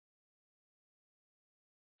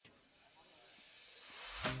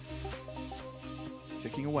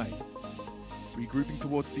Ticking away. Regrouping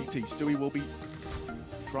towards CT. Stewie will be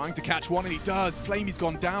trying to catch one, and he does. Flamey's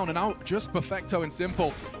gone down, and out just Perfecto and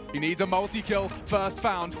Simple. He needs a multi-kill. First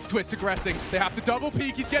found. Twist aggressing. They have to double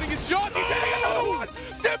peek. He's getting his shots. He's hitting another one.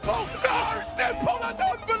 Simple. No, Simple. That's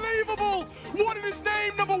unbelievable. What in his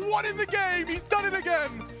name? Number 1 in the game. He's done it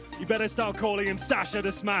again. You better start calling him Sasha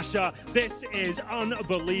the Smasher. This is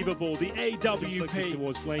unbelievable. The AWP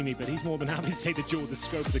towards Flamey, but he's more than happy to take the duel, the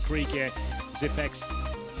scope of the creek here. Zipex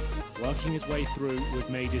working his way through with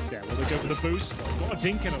Mages there. Will they go for the boost? Well, not a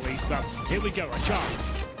dinking at least, but here we go, a chance.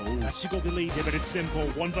 That's got the lead here, but it's Simple.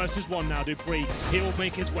 1 versus 1 now, Dupree. He'll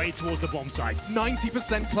make his way towards the bomb site.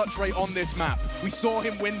 90% clutch rate on this map. We saw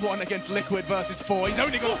him win one against Liquid versus 4. He's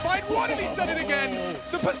only got to find one, and he's done it again.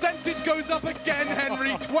 The percentage goes up again, Henry.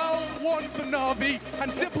 12-1 for Na'Vi,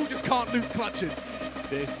 and Simple just can't lose clutches.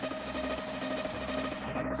 This.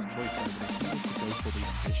 I like this choice though, but he needs to go for the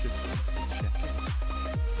ambitious check it.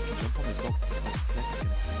 Jump on his box instead.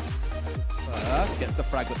 First gets the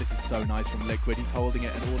frag, but this is so nice from Liquid. He's holding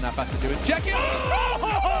it, and all Naf has to do is check it. Oh,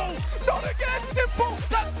 no! Not again, Simple!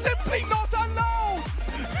 That's simply not allowed!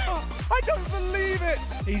 I don't believe it!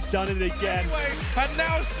 He's done it again. Anyway, and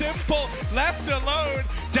now Simple, left alone,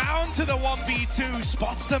 down to the 1v2,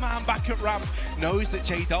 spots the man back at ramp, knows that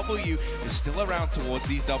JW is still around towards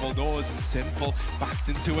these double doors, and Simple backed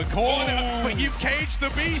into a corner, but you caged the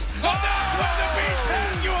beast, and that's when the beast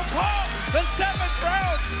tears you apart! The 7th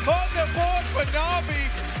round on the board for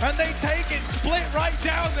Na'Vi, and they take it split right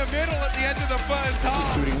down the middle at the end of the first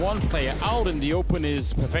half. Shooting one player out in the open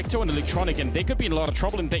is Perfecto and Electronic, and they could be in a lot of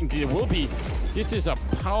trouble, and they will be. This is a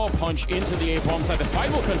power punch into the A-bomb side. The fight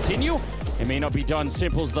will continue. It may not be done.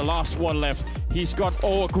 Simple's the last one left. He's got,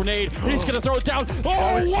 a grenade. He's going to throw it down.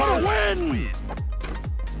 Oh, what a win!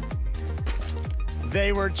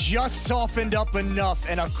 They were just softened up enough,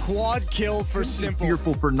 and a quad kill for Simple.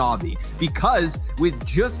 Fearful for Na'Vi, because with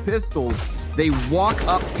just pistols, they walk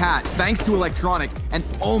up Cat, thanks to Electronic, and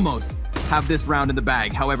almost have this round in the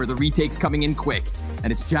bag. However, the retake's coming in quick,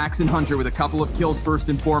 and it's Jackson Hunter with a couple of kills first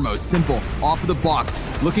and foremost. Simple, off of the box,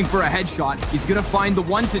 looking for a headshot. He's gonna find the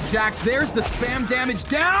one to Jax. There's the spam damage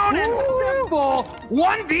down, and Simple,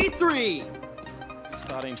 1v3.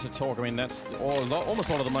 Starting to talk. I mean, that's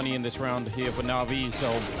almost all of the money in this round here for Na'Vi,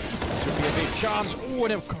 so this would be a big chance. Oh,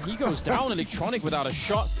 and he goes down, Electronic without a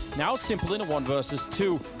shot. Now Simple in a 1 versus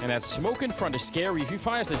 2, and that smoke in front is scary. If he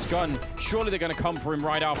fires this gun, surely they're going to come for him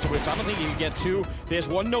right afterwards. I don't think he can get 2. There's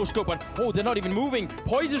one no-scope, but they're not even moving.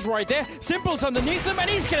 Poison's right there. Simple's underneath them, and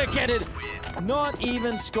he's going to get it. Not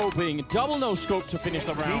even scoping. Double no-scope to finish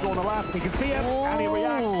the round. He's on the left. He can see him, and he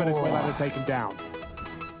reacts, but it's well able to take him down.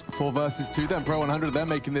 4 versus 2 then. Pro 100, they're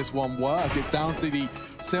making this one work. It's down to the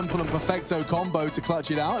Simple and Perfecto combo to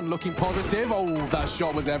clutch it out, and looking positive. Oh, that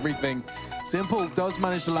shot was everything. Simple does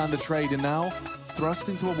manage to land the trade, and now thrust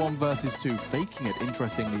into a 1 versus 2, faking it,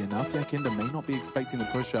 interestingly enough. Yakinda may not be expecting the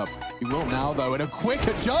push-up. He will now, though, and a quick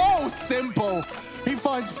oh, Simple! He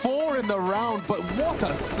finds 4 in the round, but what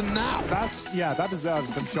a snap! That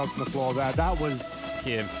deserves some shots on the floor there. That was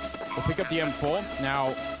him. We'll pick up the M4.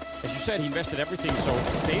 Now, as you said, he invested everything, so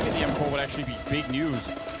saving the M4 would actually be big news.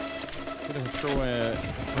 Gonna throw a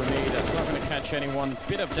grenade that's not gonna catch anyone.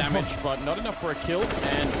 Bit of damage, but not enough for a kill.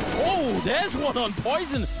 And there's one on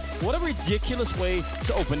Poison. What a ridiculous way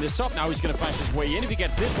to open this up. Now he's gonna flash his way in. If he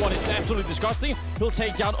gets this one, it's absolutely disgusting. He'll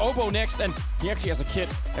take down Obo next, and he actually has a kit.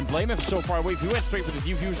 And Blamef is so far away. If he went straight for the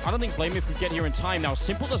defuse, I don't think Blamef would get here in time. Now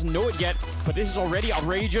Simple doesn't know it yet, but this is already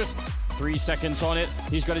outrageous. 3 seconds on it.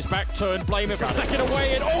 He's got his back turned. Blamef a second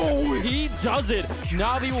away, and he does it.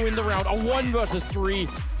 Na'Vi will win the round. A 1 versus 3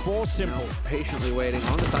 for Simple. Patiently waiting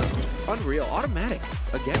on the side. Unreal. Automatic.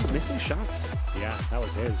 Again, missing shots. Yeah, that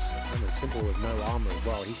was his. And Simple with no armor as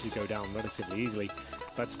well. He should go down relatively easily.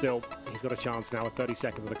 But still, he's got a chance now with 30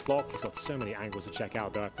 seconds on the clock. He's got so many angles to check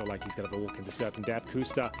out, though. I feel like he's going to walk into certain death.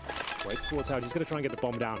 Kusta waits towards how he's going to try and get the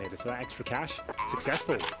bomb down here. Just for that extra cash.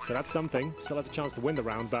 Successful. So that's something. Still has a chance to win the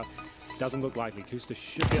round, but doesn't look likely. Kusta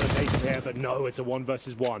should be able to take him here, but no, it's a 1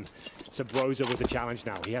 versus 1. So Broza with the challenge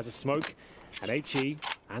now. He has a smoke, an HE,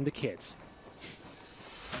 and the kit.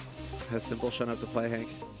 Has Simple shown up to play, Hank?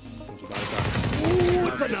 Ooh,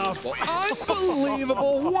 it's enough.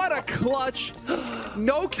 Unbelievable. What a clutch.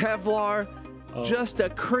 No Kevlar. Just a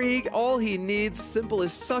Krieg. All he needs. Simple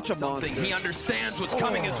is such a monster. He understands what's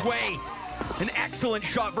coming his way. An excellent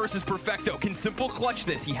shot versus Perfecto. Can Simple clutch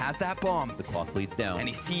this? He has that bomb. The clock bleeds down. And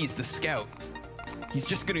he sees the scout. He's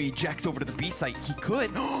just going to eject over to the B site. He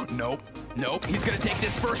could. Nope. Nope, he's gonna take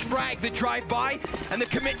this first frag, the drive-by, and the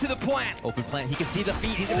commit to the plant. Open plant, he can see the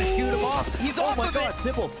feet, he's gonna shoot him off. He's off my of God, it.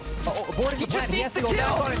 Simple. Avoiding the plant, he has to go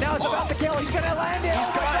down on it. Now it's about to kill, he's gonna land it.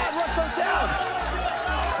 He's got it. Rush goes down.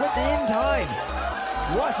 Within time.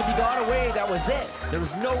 Rush, if he got away, that was it. There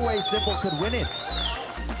was no way Simple could win it.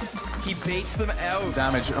 He baits them out.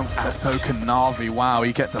 Damage as token Na'Vi. Wow,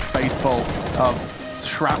 he gets a face full of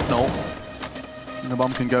shrapnel. And the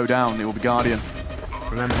bomb can go down. It will be Guardian.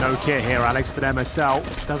 Remember, no kit here, Alex, but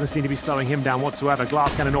MSL doesn't seem to be slowing him down whatsoever.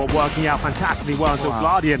 Glass Cannon all working out fantastically well until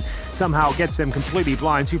Guardian somehow gets him completely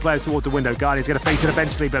blind. 2 players towards the window. Guardian's going to face it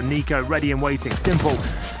eventually, but Nico ready and waiting. Simple,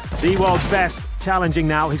 the world's best, challenging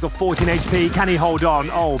now. He's got 14 HP. Can he hold on?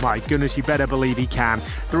 Oh my goodness, you better believe he can.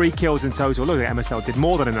 3 kills in total. Look at MSL, did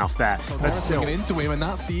more than enough there. Well, swinging into him, and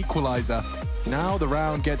that's the equalizer. Now the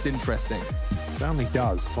round gets interesting. Certainly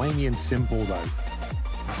does. Flamey and Simple, though.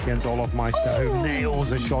 Against Olofmeister, who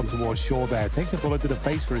nails a shot towards Shaw there. Takes a bullet to the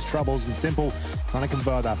face for his troubles, and Simple trying to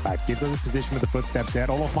convert that fact. Gives him a position with the footsteps here.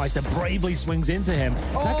 Olofmeister bravely swings into him.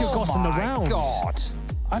 That could cost him the round. God.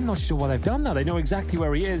 I'm not sure why they've done that. They know exactly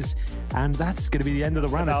where he is, and that's going to be the end of the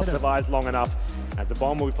round. Now survives long enough as the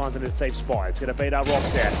bomb will be planted in a safe spot. It's going to bait out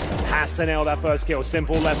Robs here. Has to nail that first kill.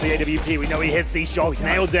 Simple left the AWP. We know he hits these shots,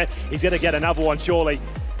 nails it. He's going to get another one, surely.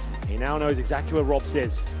 He now knows exactly where Robs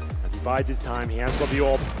is. As he bides his time, he has got the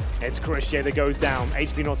orb. It's Christian that goes down.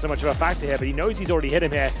 HP not so much of a factor here, but he knows he's already hit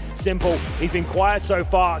him here. Simple, he's been quiet so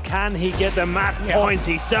far. Can he get the match point?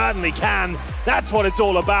 He certainly can. That's what it's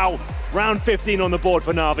all about. Round 15 on the board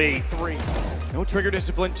for Na'Vi. 3. No trigger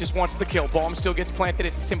discipline, just wants the kill. Bomb still gets planted.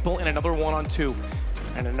 It's Simple and another 1-on-2.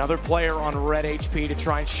 And another player on red HP to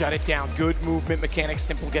try and shut it down. Good movement mechanics.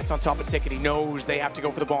 Simple gets on top of Ticket. He knows they have to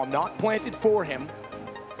go for the bomb. Not planted for him,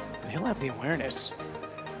 but he'll have the awareness.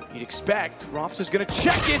 You'd expect. Rops is going to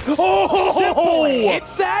check it. Oh! Simple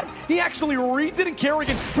hits that. He actually reads it, and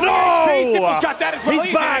Kerrigan. HP. Simple's got that as well.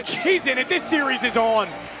 He's back. He's in it. This series is on.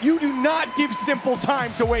 You do not give Simple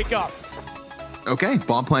time to wake up. Okay,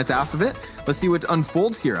 bomb plant off of it. Let's see what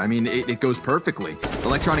unfolds here. I mean, it goes perfectly.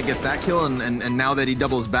 Electronic gets that kill, and now that he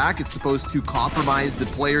doubles back, it's supposed to compromise the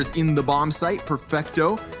players in the bomb site.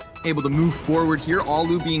 Perfecto. Able to move forward here.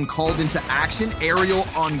 Alu being called into action. Aerial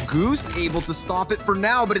on Goose. Able to stop it for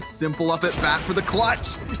now, but it's Simple up at bat for the clutch.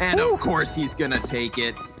 And of course, he's gonna take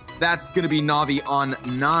it. That's gonna be Na'Vi on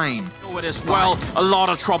 9. It as well, a lot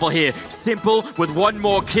of trouble here. Simple with one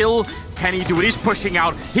more kill. Can he do it? He's pushing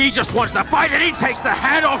out. He just wants to fight, and he takes the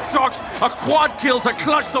head off Shox. A quad kill to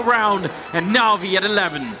clutch the round, and Na'Vi at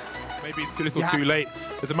 11. Maybe it's too little too late.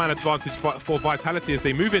 There's a man advantage for Vitality as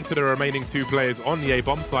they move into the remaining 2 players on the A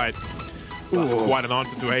bomb side. That's quite an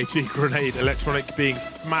answer to a HE grenade. Electronic being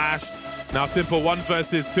smashed. Now Simple 1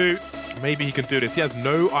 versus 2. Maybe he can do this. He has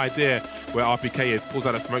no idea where RPK is. Pulls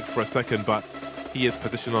out a smoke for a second, but he is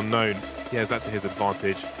position unknown. He has that to his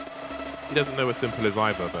advantage. He doesn't know where Simple is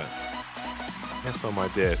either, but he has some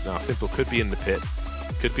ideas. Now Simple could be in the pit,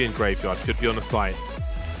 could be in graveyard, could be on the site.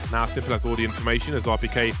 Now Simple has all the information as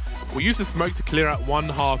RPK will use the smoke to clear out 1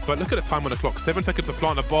 half, but look at the time on the clock. 7 seconds to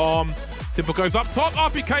plant a bomb. Simple goes up top.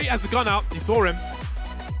 RPK has the gun out. He saw him.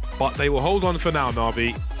 But they will hold on for now,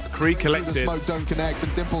 Na'Vi. Krieg collected. The smoke don't connect,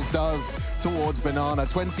 and Simples does towards Banana.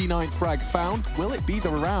 29th frag found. Will it be the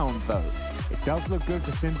round, though? It does look good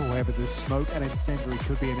for Simple here, but the smoke and incendiary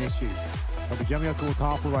could be an issue. He'll be jumping up towards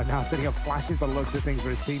Harper right now, setting up flashes by the looks of things for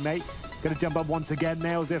his teammate. Going to jump up once again,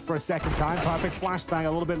 nails it for a second time. Perfect flashbang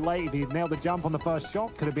a little bit late. If he nailed the jump on the first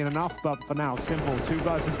shot, could have been enough, but for now, Simple, 2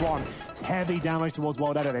 versus 1. Heavy damage towards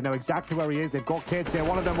World Edit. They know exactly where he is. They've got kids here.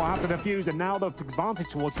 One of them will have to defuse, and now the advantage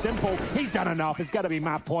towards Simple. He's done enough. It's got to be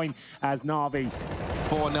map point as Na'Vi.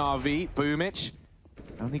 For Na'Vi, Boomich.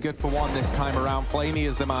 Only good for 1 this time around. Flamey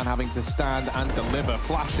is the man having to stand and deliver.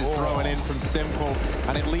 Flashes thrown in from Simple,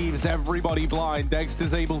 and it leaves everybody blind.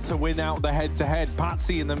 Dexter's able to win out the head-to-head.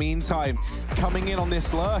 Patsy, in the meantime, coming in on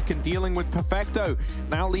this lurk and dealing with Perfecto.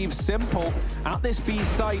 Now leaves Simple at this B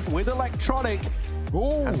site with Electronic.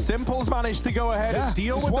 And Simple's managed to go ahead and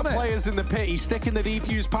deal with the players in the pit. He's sticking the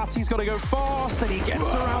defuse. Patsy's got to go fast, and he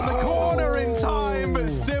gets around the corner in time. But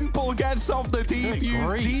Simple gets off the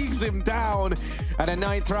defuse, digs him down. And a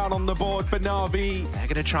 9th round on the board for Na'Vi. They're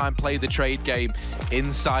going to try and play the trade game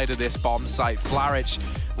inside of this bomb site. Flarich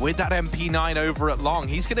with that MP9 over at long.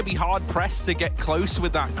 He's going to be hard-pressed to get close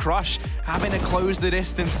with that crush, having to close the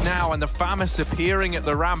distance now, and the FAMAS appearing at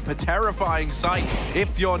the ramp. A terrifying sight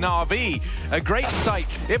if you're Na'Vi. A great sight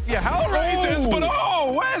if you're Hellraisers, but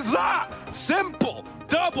where's that? Simple,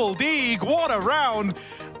 double dig, what a round.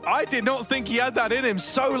 I did not think he had that in him.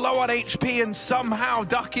 So low on HP and somehow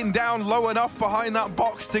ducking down low enough behind that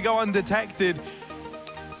box to go undetected.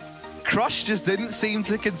 Crush just didn't seem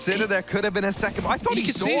to consider there could have been a second. I thought he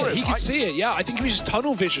could saw see it. him. He could see it, yeah. I think he was just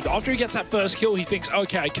tunnel vision. After he gets that first kill, he thinks,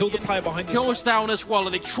 okay, I killed the player behind the Goes down as well.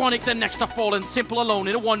 Electronic then next to fall, and Simple alone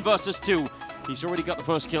in a 1 versus 2. He's already got the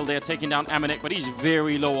first kill there, taking down Amanek, but he's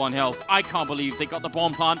very low on health. I can't believe they got the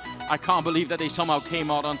bomb plant. I can't believe that they somehow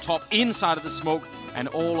came out on top inside of the smoke and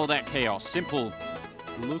all of that chaos. Simple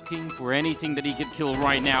looking for anything that he could kill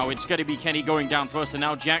right now. It's going to be Kenny going down first, and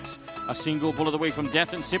now Jax a single bullet away from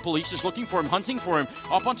death, and Simple, he's just looking for him, hunting for him.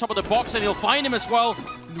 Up on top of the box, and he'll find him as well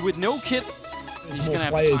with no kit. There's more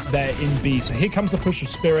players there in B, so here comes the push of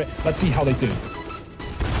Spirit. Let's see how they do.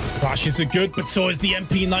 Flashes are good, but so is the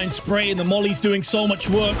MP9 spray, and the Molly's doing so much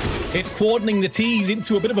work. It's coordinating the T's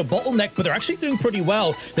into a bit of a bottleneck, but they're actually doing pretty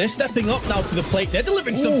well. They're stepping up now to the plate. They're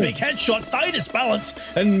delivering some big headshots. Titus balance,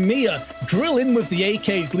 and Mia drill in with the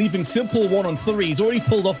AKs, leaving Simple 1-on-3. He's already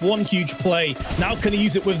pulled off one huge play. Now can he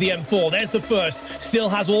use it with the M4? There's the first. Still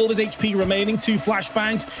has all of his HP remaining. 2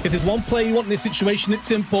 flashbangs. If there's one player you want in this situation, it's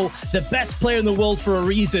Simple. The best player in the world for a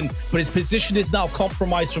reason, but his position is now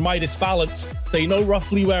compromised from Titus balance. They know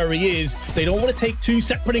roughly where he is. They don't want to take 2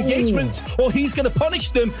 separate engagements, or he's going to punish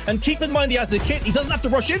them. And keep in mind, he has a kit. He doesn't have to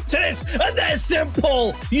rush into this. And there's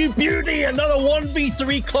Simple. You beauty. Another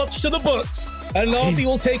 1v3 clutch to the books. And Navi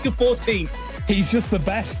will take a 14th. He's just the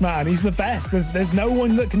best, man. He's the best. There's no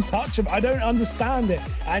one that can touch him. I don't understand it.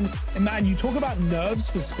 And man, you talk about nerves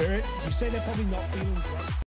for Spirit. You say they're probably not feeling great.